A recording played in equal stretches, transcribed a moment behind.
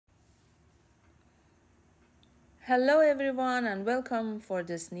Hello everyone and welcome for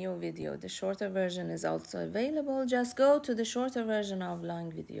this new video. The shorter version is also available. Just go to the shorter version of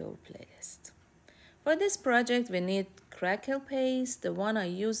long video playlist. For this project we need crackle paste. The one I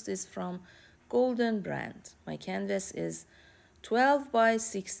used is from Golden brand. My canvas is 12 by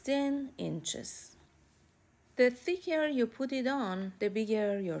 16 inches. The thicker you put it on, the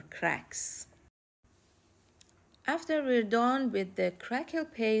bigger your cracks. After we're done with the crackle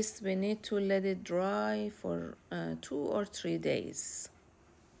paste, we need to let it dry for 2 or 3 days.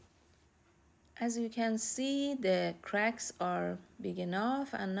 As you can see, the cracks are big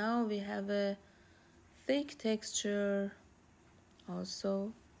enough and now we have a thick texture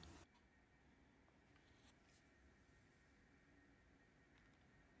also.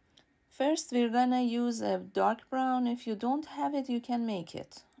 First, we're gonna use a dark brown. If you don't have it, you can make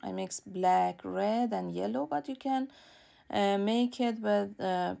it. I mix black, red, and yellow, but you can make it with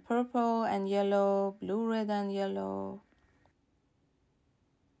purple and yellow, blue, red, and yellow.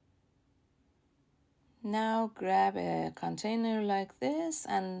 Now grab a container like this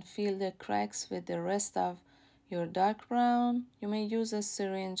and fill the cracks with the rest of your dark brown. You may use a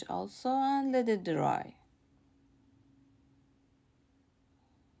syringe also and let it dry.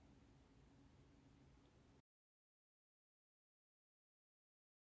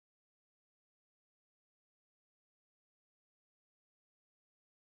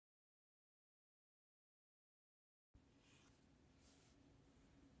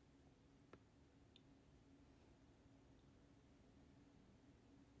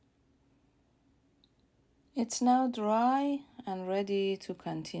 It's now dry and ready to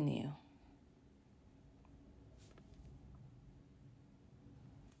continue.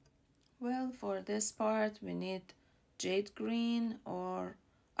 Well, for this part we need jade green or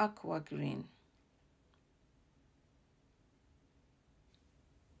aqua green.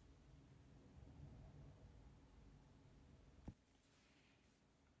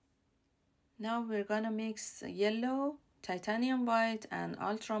 Now we're gonna mix yellow, titanium white, and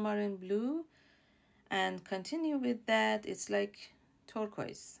ultramarine blue and continue with that. It's like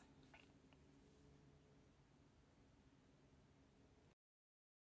turquoise.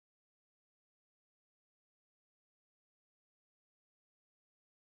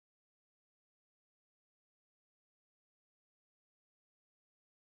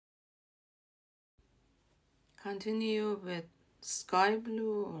 Continue with sky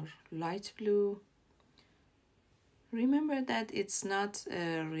blue or light blue. Remember that it's not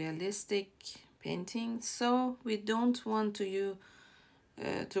a realistic painting, so we don't want to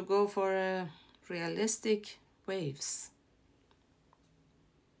go for realistic waves.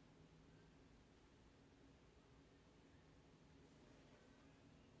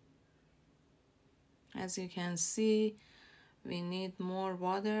 As you can see, we need more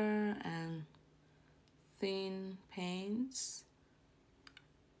water and thin paints,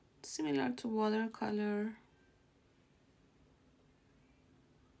 similar to watercolor.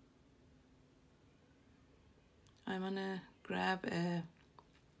 I'm gonna grab a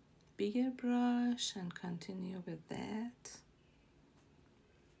bigger brush and continue with that.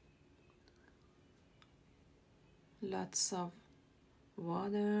 Lots of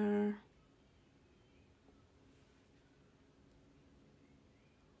water.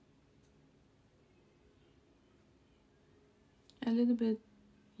 A little bit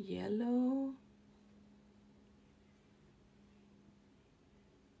yellow.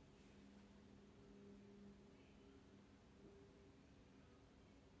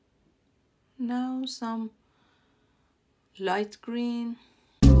 Now some light green.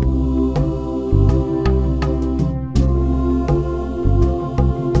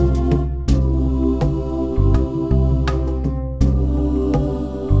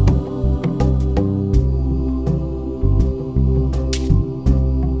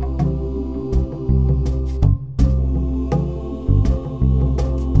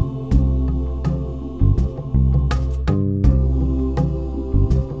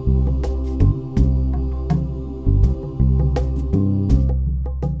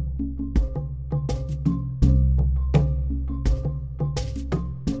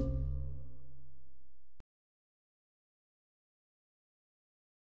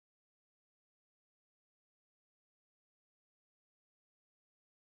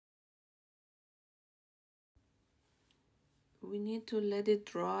 We need to let it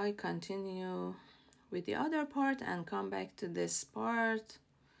dry, continue with the other part and come back to this part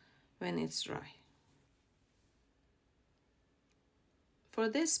when it's dry. For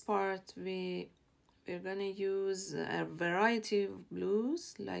this part we're gonna use a variety of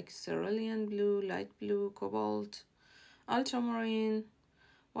blues like cerulean blue, light blue, cobalt, ultramarine,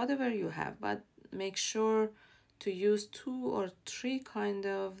 whatever you have, but make sure to use 2 or 3 kind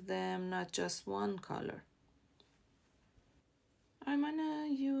of them, not just one color. I'm gonna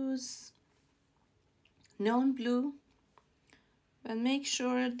use neon blue, but make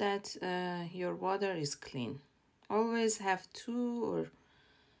sure that your water is clean. Always have 2 or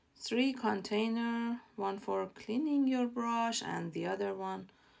 3 container, one for cleaning your brush and the other one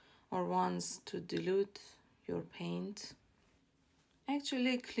or ones to dilute your paint.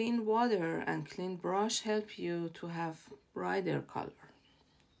 Actually, clean water and clean brush help you to have brighter color.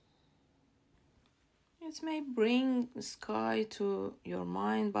 It may bring sky to your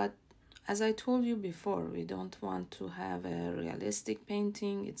mind, but as I told you before, we don't want to have a realistic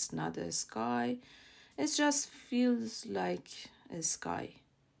painting. It's not a sky. It just feels like a sky.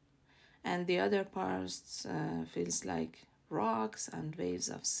 And the other parts feels like rocks and waves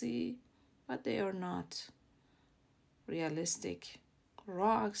of sea, but they are not realistic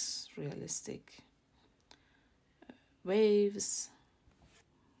rocks, realistic waves.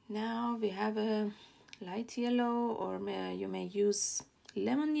 Now we have a light yellow, or you may use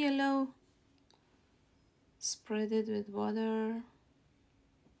lemon yellow. Spread it with water.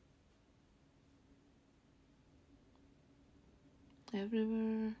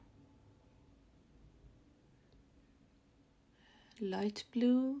 Everywhere. Light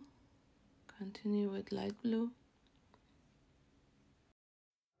blue. Continue with light blue.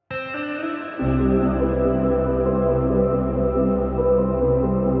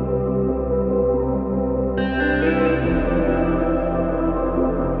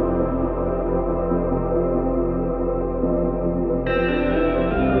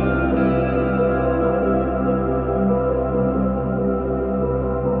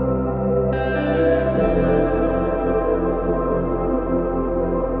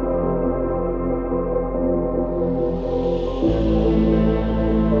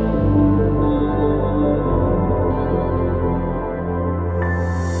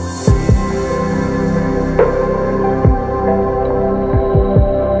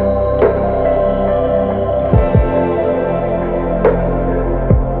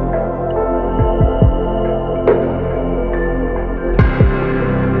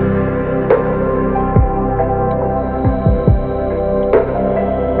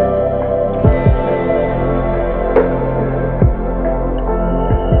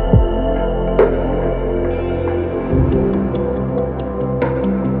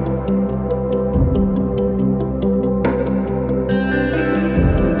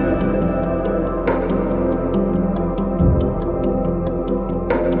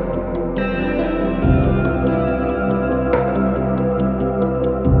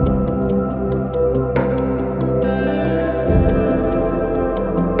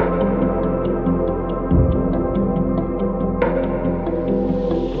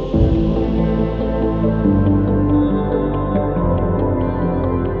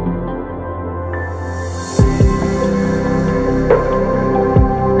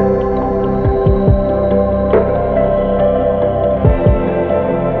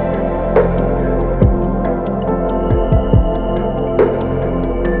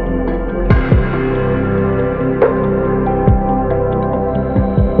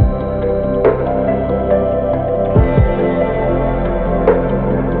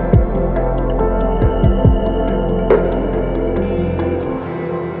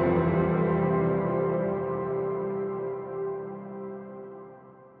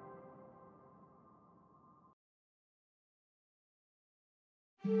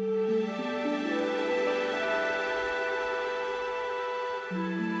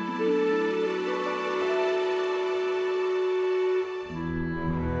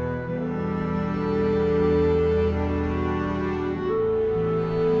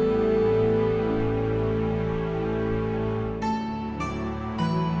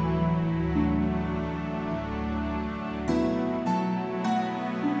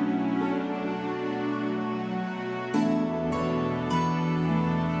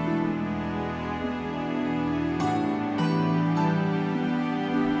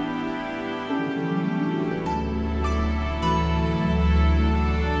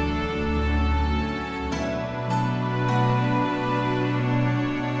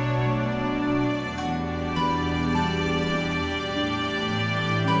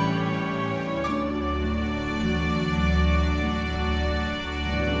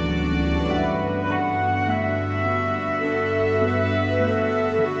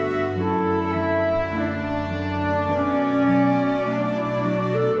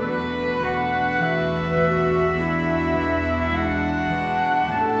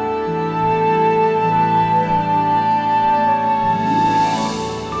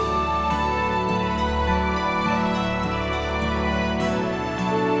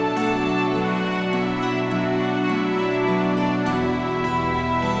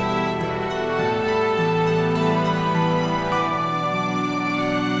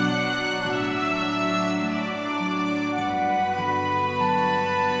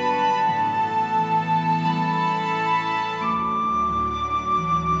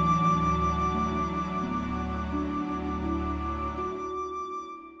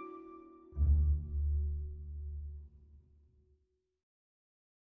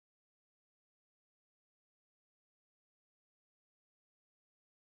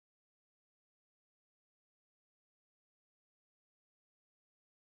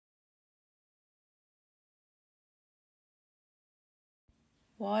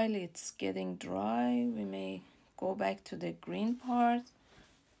 While it's getting dry, we may go back to the green part,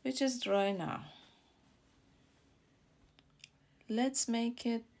 which is dry now. Let's make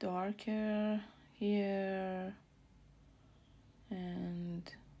it darker here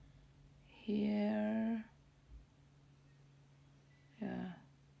and here. Yeah.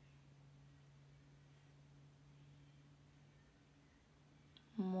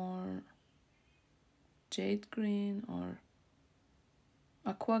 More jade green or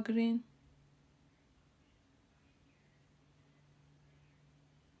aqua green.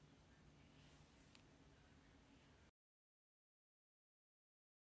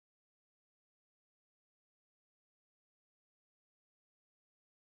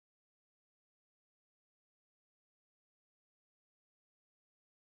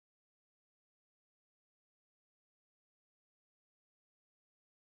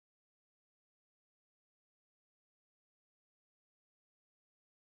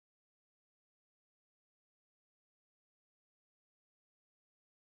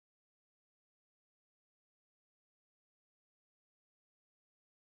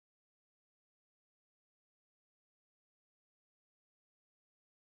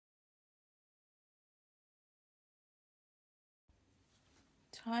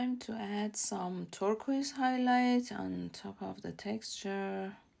 Time to add some turquoise highlight on top of the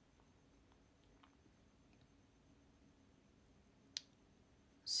texture.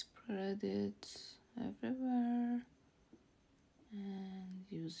 Spread it everywhere and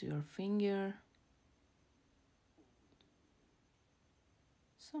use your finger.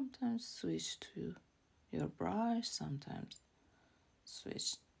 Sometimes switch to your brush, sometimes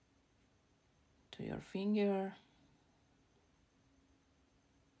switch to your finger.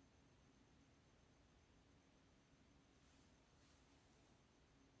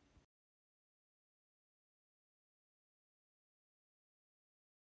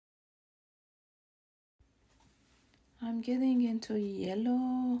 I'm getting into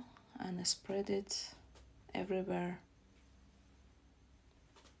yellow and spread it everywhere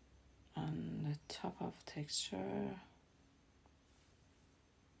on the top of texture.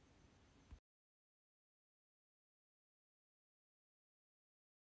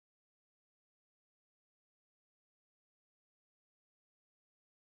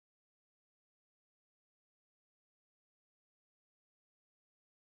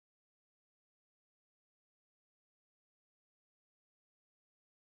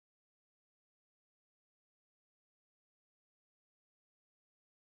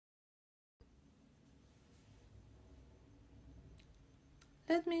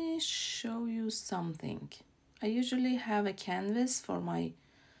 Let me show you something. I usually have a canvas for my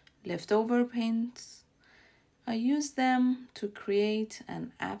leftover paints. I use them to create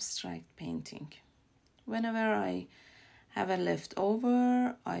an abstract painting. Whenever I have a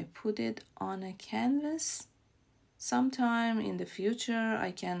leftover, I put it on a canvas. Sometime in the future,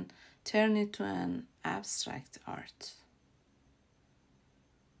 I can turn it to an abstract art.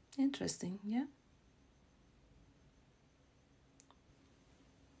 Interesting, yeah?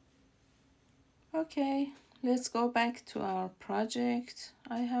 Okay, let's go back to our project.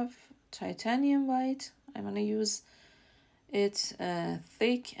 I have titanium white. I'm gonna use it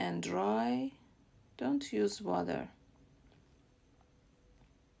thick and dry. Don't use water.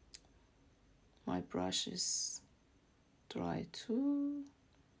 My brush is dry too.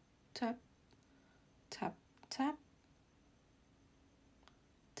 Tap, tap, tap,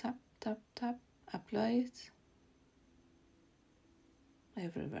 tap, tap, tap. Apply it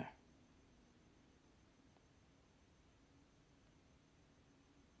everywhere.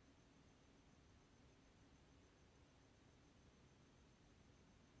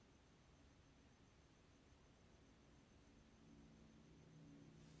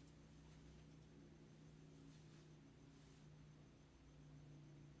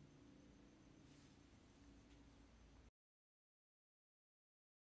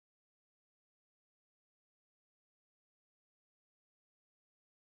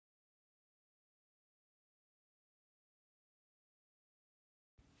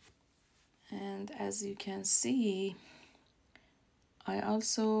 And as you can see, I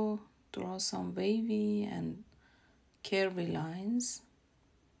also draw some wavy and curvy lines.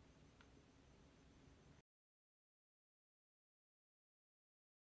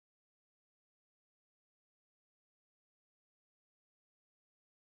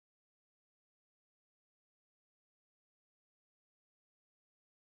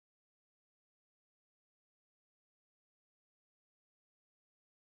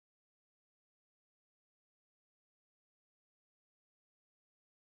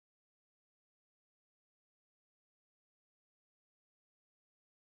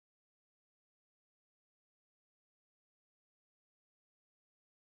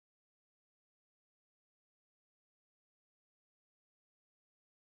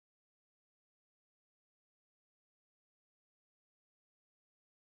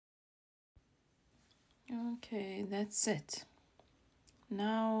 Okay, that's it.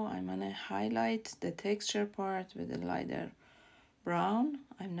 Now I'm gonna highlight the texture part with a lighter brown.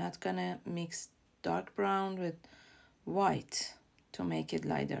 I'm not gonna mix dark brown with white to make it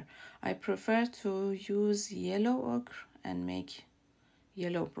lighter. I prefer to use yellow ochre and make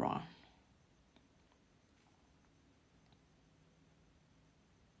yellow brown.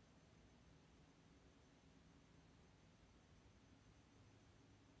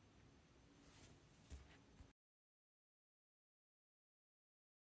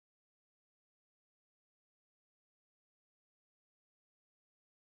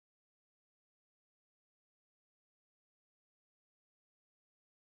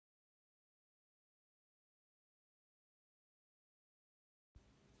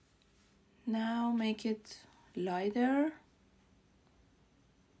 Now make it lighter.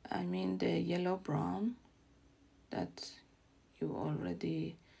 I mean the yellow brown that you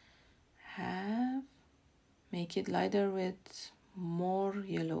already have. Make it lighter with more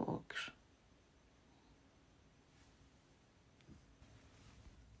yellow ochre.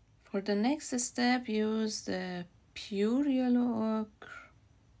 For the next step, use the pure yellow ochre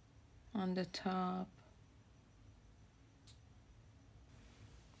on the top.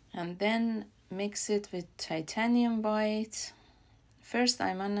 And then mix it with titanium white. First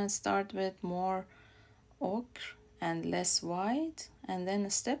I'm gonna start with more ochre and less white, and then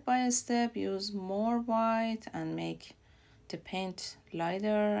step by step use more white and make the paint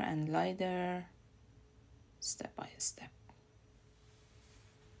lighter and lighter step by step.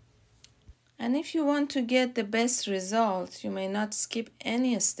 And if you want to get the best results, you may not skip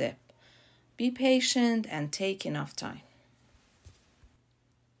any step. Be patient and take enough time.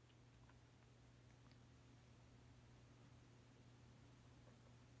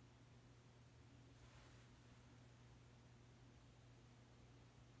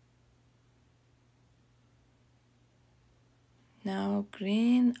 Now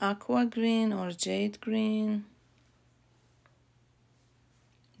green, aqua green or jade green,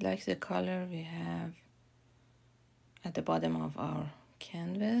 like the color we have at the bottom of our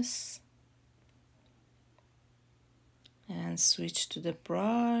canvas. And switch to the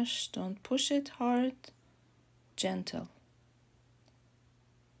brush. Don't push it hard, gentle.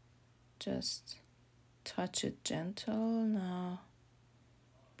 Just touch it gentle. Now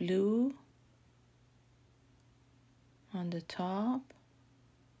blue on the top.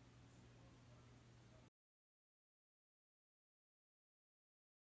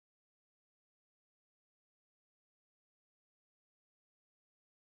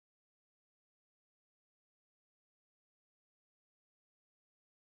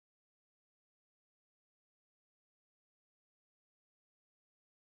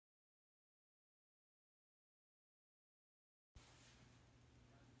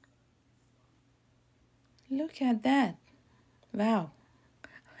 Look at that. Wow,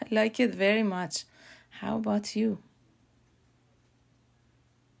 I like it very much. How about you?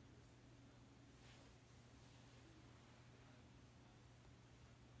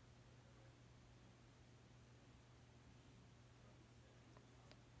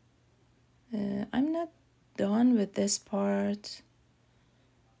 I'm not done with this part.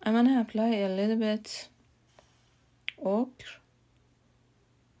 I'm gonna apply a little bit ochre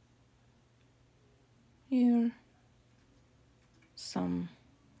here, some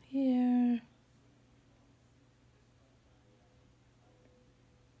here,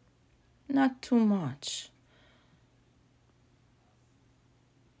 not too much.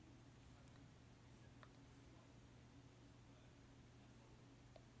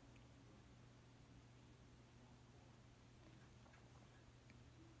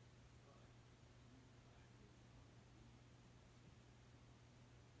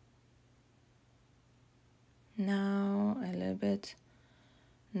 Now a little bit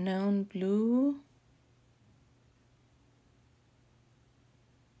neon blue.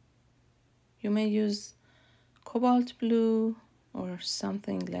 You may use cobalt blue or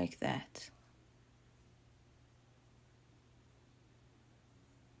something like that.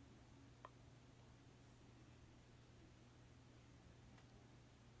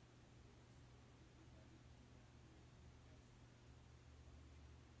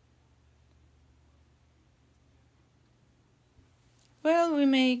 Well, we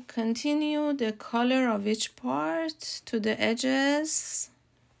may continue the color of each part to the edges,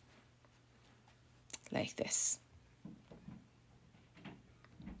 like this.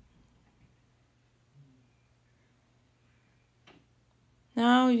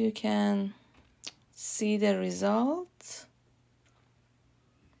 Now you can see the result.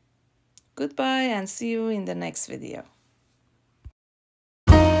 Goodbye and see you in the next video.